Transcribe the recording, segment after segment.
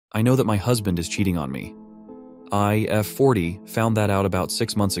I know that my husband is cheating on me. I, F40, found that out about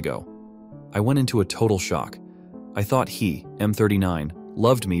 6 months ago. I went into a total shock. I thought he, M39,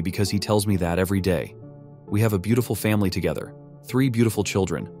 loved me because he tells me that every day. We have a beautiful family together, 3 beautiful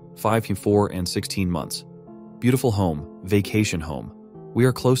children, 5, 4, and 16 months. Beautiful home, vacation home. We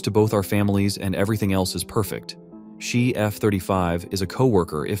are close to both our families and everything else is perfect. She, F35, is a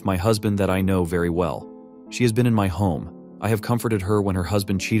co-worker if my husband that I know very well. She has been in my home. I have comforted her when her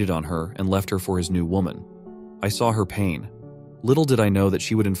husband cheated on her and left her for his new woman. I saw her pain. Little did I know that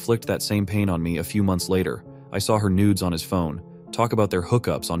she would inflict that same pain on me a few months later. I saw her nudes on his phone, talk about their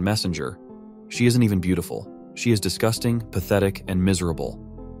hookups on Messenger. She isn't even beautiful. She is disgusting, pathetic, and miserable.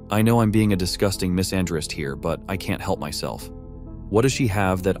 I know I'm being a disgusting misandrist here, but I can't help myself. What does she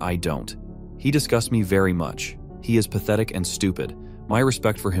have that I don't? He disgusts me very much. He is pathetic and stupid. My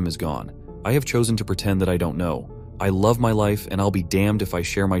respect for him is gone. I have chosen to pretend that I don't know. I love my life, and I'll be damned if I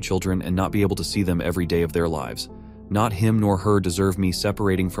share my children and not be able to see them every day of their lives. Not him nor her deserve me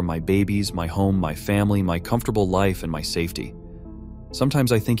separating from my babies, my home, my family, my comfortable life, and my safety.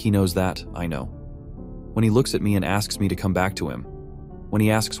 Sometimes I think he knows that, I know. When he looks at me and asks me to come back to him. When he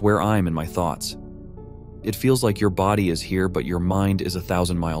asks where I'm in my thoughts. It feels like your body is here, but your mind is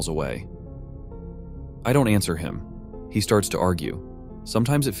 1,000 miles away. I don't answer him. He starts to argue.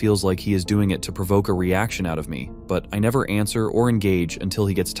 Sometimes it feels like he is doing it to provoke a reaction out of me, but I never answer or engage until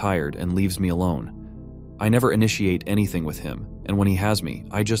he gets tired and leaves me alone. I never initiate anything with him, and when he has me,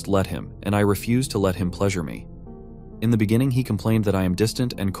 I just let him, and I refuse to let him pleasure me. In the beginning, he complained that I am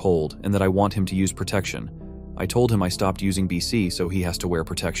distant and cold and that I want him to use protection. I told him I stopped using BC, so he has to wear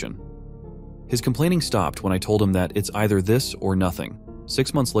protection. His complaining stopped when I told him that it's either this or nothing.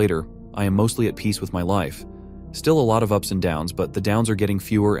 6 months later, I am mostly at peace with my life. Still a lot of ups and downs, but the downs are getting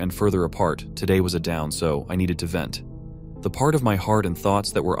fewer and further apart. Today was a down, so I needed to vent. The part of my heart and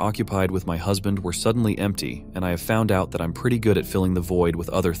thoughts that were occupied with my husband were suddenly empty, and I have found out that I'm pretty good at filling the void with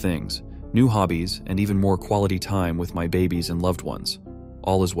other things, new hobbies, and even more quality time with my babies and loved ones.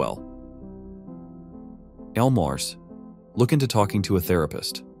 All is well. Elmars, look into talking to a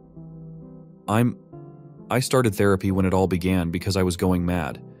therapist. I started therapy when it all began because I was going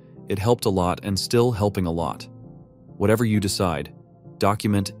mad. It helped a lot and still helping a lot. Whatever you decide,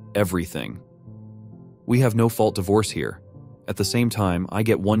 document everything. We have no fault divorce here. At the same time, I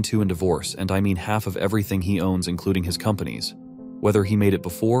get 1-2 in divorce, and I mean half of everything he owns, including his companies, whether he made it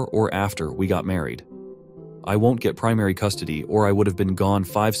before or after we got married. I won't get primary custody, or I would have been gone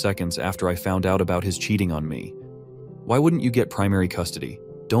 5 seconds after I found out about his cheating on me. Why wouldn't you get primary custody?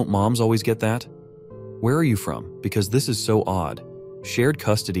 Don't moms always get that? Where are you from? Because this is so odd. Shared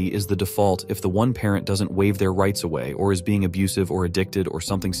custody is the default if the one parent doesn't waive their rights away or is being abusive or addicted or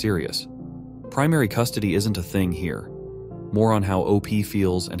something serious. Primary custody isn't a thing here. More on how OP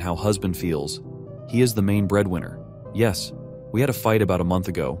feels and how husband feels. He is the main breadwinner. Yes, we had a fight about a month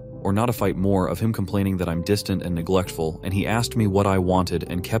ago, or not a fight more, of him complaining that I'm distant and neglectful, and he asked me what I wanted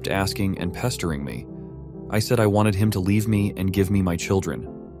and kept asking and pestering me. I said I wanted him to leave me and give me my children.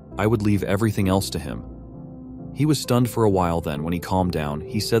 I would leave everything else to him. He was stunned for a while. Then, when he calmed down,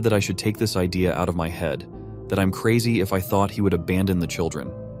 he said that I should take this idea out of my head, that I'm crazy if I thought he would abandon the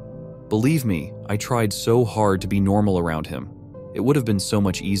children. Believe me, I tried so hard to be normal around him. It would have been so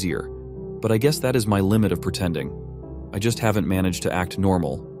much easier, but I guess that is my limit of pretending. I just haven't managed to act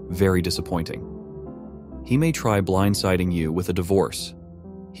normal. Very disappointing. He may try blindsiding you with a divorce.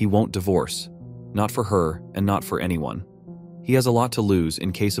 He won't divorce. Not for her and not for anyone. He has a lot to lose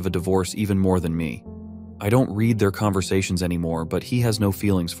in case of a divorce, even more than me. I don't read their conversations anymore, but he has no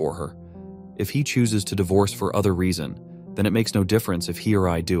feelings for her. If he chooses to divorce for other reason, then it makes no difference if he or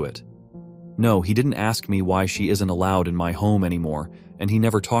I do it. No, he didn't ask me why she isn't allowed in my home anymore, and he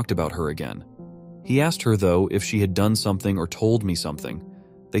never talked about her again. He asked her, though, if she had done something or told me something.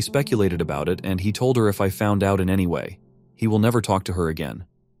 They speculated about it, and he told her if I found out in any way. He will never talk to her again.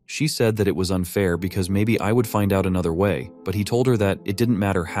 She said that it was unfair because maybe I would find out another way, but he told her that it didn't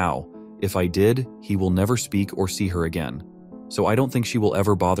matter how. If I did, he will never speak or see her again. So I don't think she will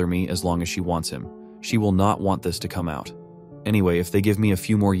ever bother me as long as she wants him. She will not want this to come out. Anyway, if they give me a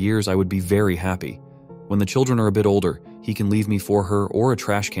few more years, I would be very happy. When the children are a bit older, he can leave me for her or a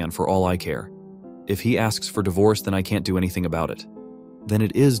trash can for all I care. If he asks for divorce, then I can't do anything about it. Then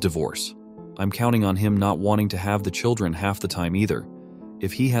it is divorce. I'm counting on him not wanting to have the children half the time either.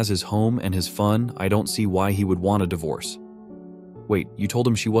 If he has his home and his fun, I don't see why he would want a divorce. Wait, you told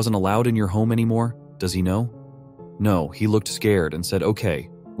him she wasn't allowed in your home anymore? Does he know? No, he looked scared and said, okay,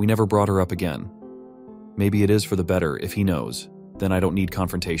 we never brought her up again. Maybe it is for the better if he knows. Then I don't need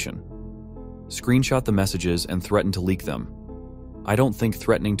confrontation. Screenshot the messages and threaten to leak them. I don't think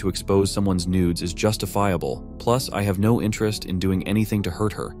threatening to expose someone's nudes is justifiable, plus I have no interest in doing anything to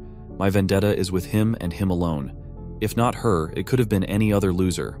hurt her. My vendetta is with him and him alone. If not her, it could have been any other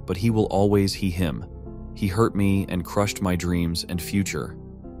loser, but he will always him. He hurt me and crushed my dreams and future.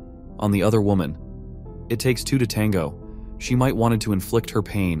 On the other woman, it takes two to tango. She might wanted to inflict her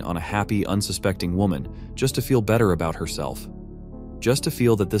pain on a happy, unsuspecting woman just to feel better about herself. Just to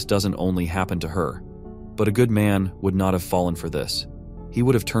feel that this doesn't only happen to her. But a good man would not have fallen for this. He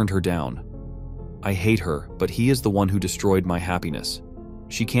would have turned her down. I hate her, but he is the one who destroyed my happiness.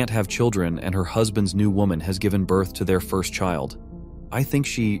 She can't have children and her husband's new woman has given birth to their first child. I think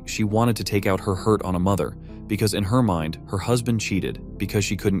she wanted to take out her hurt on a mother because in her mind, her husband cheated because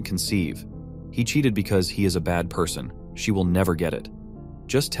she couldn't conceive. He cheated because he is a bad person. She will never get it.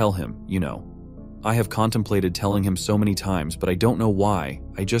 Just tell him, you know. I have contemplated telling him so many times, but I don't know why.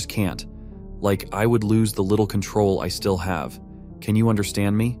 I just can't. Like, I would lose the little control I still have. Can you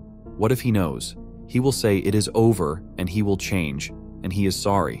understand me? What if he knows? He will say it is over and he will change, and he is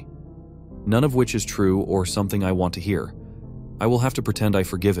sorry. None of which is true or something I want to hear. I will have to pretend I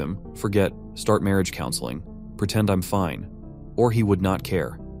forgive him, forget, start marriage counseling, pretend I'm fine. Or he would not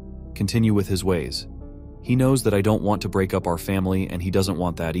care. Continue with his ways. He knows that I don't want to break up our family and he doesn't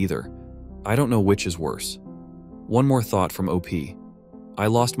want that either. I don't know which is worse. One more thought from OP. I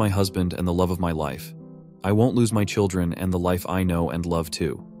lost my husband and the love of my life. I won't lose my children and the life I know and love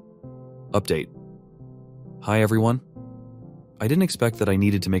too. Update. Hi everyone. I didn't expect that I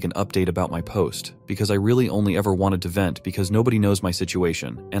needed to make an update about my post because I really only ever wanted to vent because nobody knows my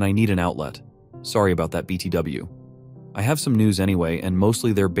situation and I need an outlet. Sorry about that, BTW. I have some news anyway, and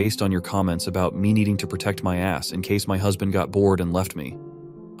mostly they're based on your comments about me needing to protect my ass in case my husband got bored and left me.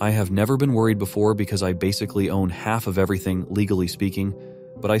 I have never been worried before because I basically own half of everything, legally speaking,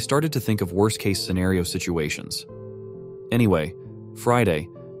 but I started to think of worst-case scenario situations. Anyway, Friday,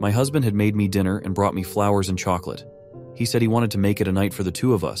 my husband had made me dinner and brought me flowers and chocolate. He said he wanted to make it a night for the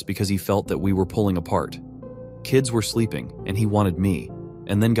two of us because he felt that we were pulling apart. Kids were sleeping, and he wanted me,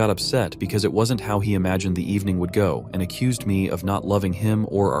 and then got upset because it wasn't how he imagined the evening would go and accused me of not loving him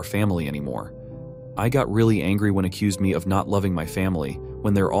or our family anymore. I got really angry when accused me of not loving my family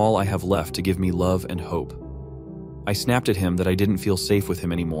when they're all I have left to give me love and hope. I snapped at him that I didn't feel safe with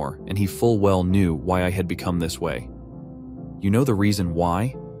him anymore, and he full well knew why I had become this way. You know the reason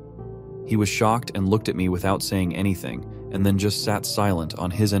why? He was shocked and looked at me without saying anything, and then just sat silent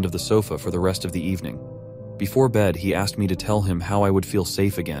on his end of the sofa for the rest of the evening. Before bed, he asked me to tell him how I would feel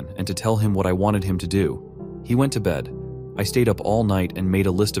safe again and to tell him what I wanted him to do. He went to bed. I stayed up all night and made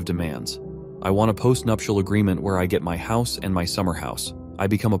a list of demands. I want a post-nuptial agreement where I get my house and my summer house. I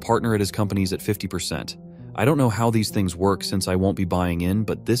become a partner at his companies at 50%. I don't know how these things work since I won't be buying in,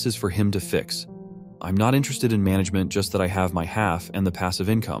 but this is for him to fix. I'm not interested in management, just that I have my half and the passive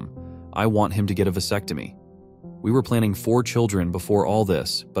income. I want him to get a vasectomy. We were planning 4 children before all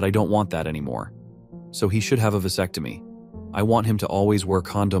this, but I don't want that anymore. So he should have a vasectomy. I want him to always wear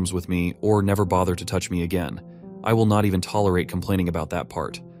condoms with me or never bother to touch me again. I will not even tolerate complaining about that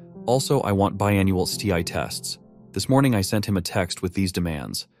part. Also, I want biannual STI tests. This morning I sent him a text with these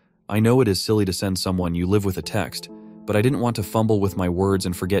demands. I know it is silly to send someone you live with a text, but I didn't want to fumble with my words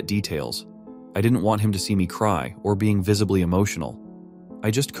and forget details. I didn't want him to see me cry or being visibly emotional.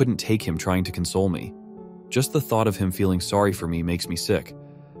 I just couldn't take him trying to console me. Just the thought of him feeling sorry for me makes me sick.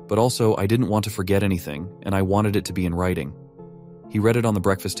 But also, I didn't want to forget anything, and I wanted it to be in writing. He read it on the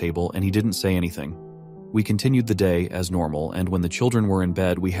breakfast table, and he didn't say anything. We continued the day as normal, and when the children were in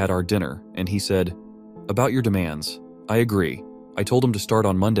bed, we had our dinner, and he said, "About your demands, I agree. I told him to start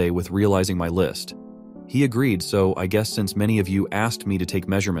on Monday with realizing my list. He agreed, so I guess since many of you asked me to take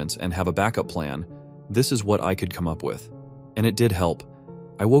measurements and have a backup plan, this is what I could come up with. And it did help.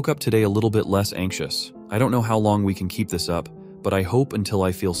 I woke up today a little bit less anxious. I don't know how long we can keep this up, but I hope until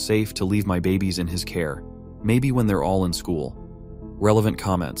I feel safe to leave my babies in his care, maybe when they're all in school." Relevant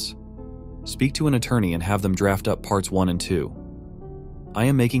comments. Speak to an attorney and have them draft up parts 1 and 2. I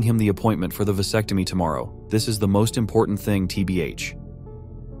am making him the appointment for the vasectomy tomorrow. This is the most important thing, TBH.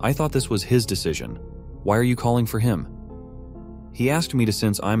 I thought this was his decision. Why are you calling for him? He asked me to,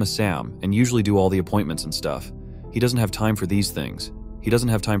 since I'm a Sam and usually do all the appointments and stuff. He doesn't have time for these things. He doesn't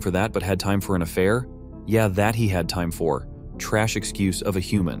have time for that, but had time for an affair? Yeah, that he had time for. Trash excuse of a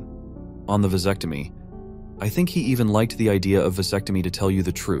human. On the vasectomy, I think he even liked the idea of vasectomy, to tell you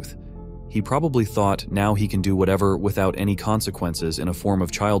the truth. He probably thought now he can do whatever without any consequences in a form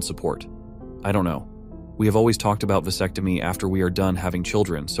of child support. I don't know. We have always talked about vasectomy after we are done having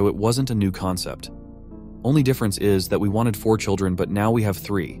children, so it wasn't a new concept. Only difference is that we wanted 4 children, but now we have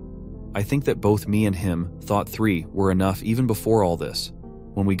 3. I think that both me and him thought 3 were enough even before all this,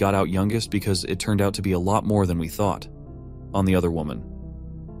 when we got out youngest, because it turned out to be a lot more than we thought. On the other woman,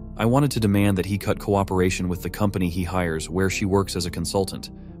 I wanted to demand that he cut cooperation with the company he hires where she works as a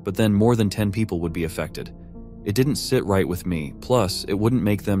consultant, but then more than 10 people would be affected. It didn't sit right with me, plus it wouldn't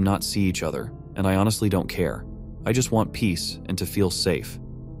make them not see each other, and I honestly don't care. I just want peace and to feel safe.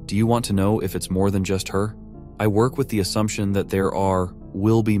 Do you want to know if it's more than just her? I work with the assumption that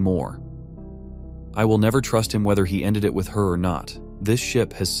will be more. I will never trust him whether he ended it with her or not. This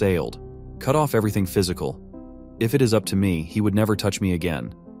ship has sailed. Cut off everything physical. If it is up to me, he would never touch me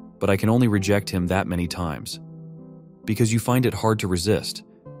again, but I can only reject him that many times. Because you find it hard to resist,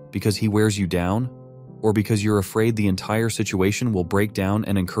 because he wears you down, or because you're afraid the entire situation will break down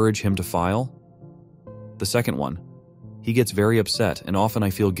and encourage him to file? The second one. He gets very upset, and often I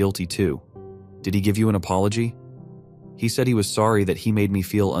feel guilty too. Did he give you an apology? He said he was sorry that he made me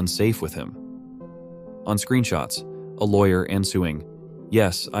feel unsafe with him. On screenshots, a lawyer and suing.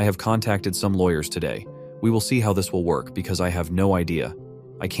 Yes, I have contacted some lawyers today. We will see how this will work because I have no idea.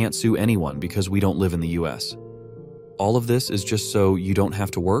 I can't sue anyone because we don't live in the US. All of this is just so you don't have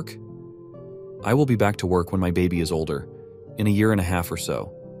to work? I will be back to work when my baby is older, in a year and a half or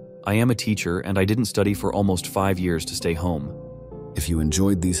so. I am a teacher and I didn't study for almost 5 years to stay home. If you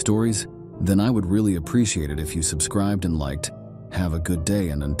enjoyed these stories, then I would really appreciate it if you subscribed and liked. Have a good day,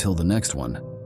 and until the next one.